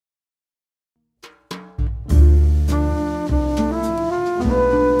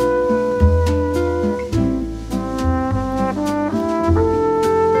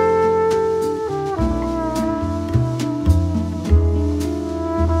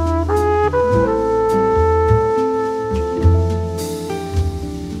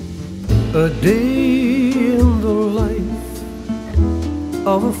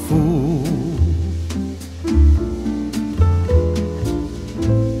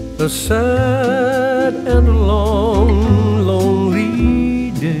a sad and a long, lonely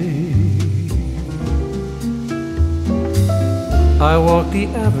day. I walk the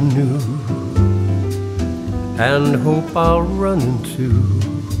avenue and hope I'll run into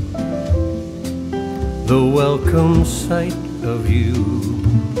the welcome sight of you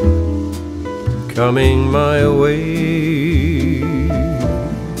coming my way.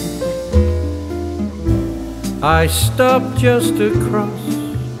 I stop just across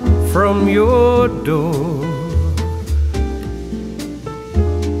from your door,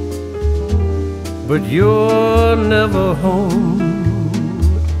 but you're never home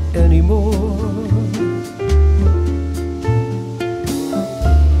anymore.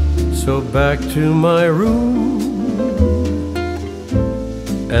 So back to my room,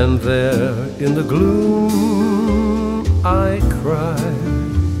 and there in the gloom I cry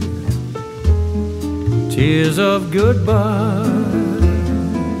tears of goodbye,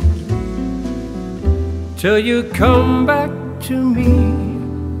 till you come back to me.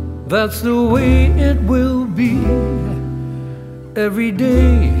 That's the way it will be every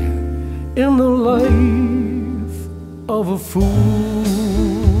day in the life of a fool.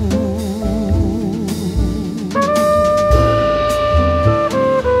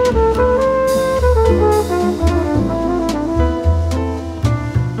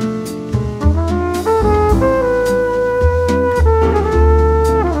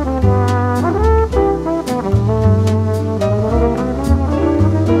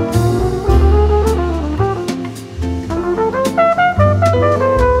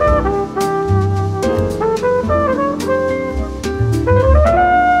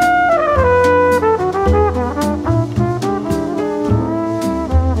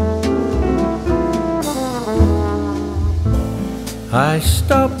 I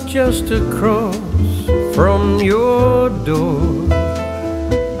stopped just across from your door,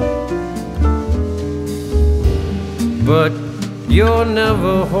 but you're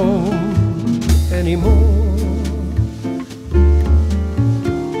never home anymore.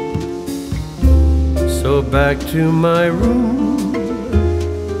 So back to my room,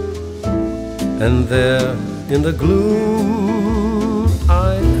 and there in the gloom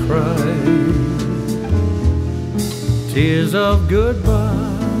I cry tears of goodbye,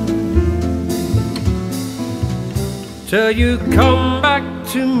 till you come back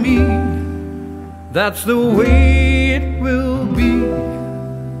to me. That's the way it will be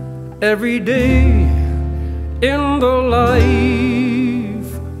every day in the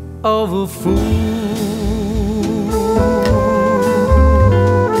life of a fool.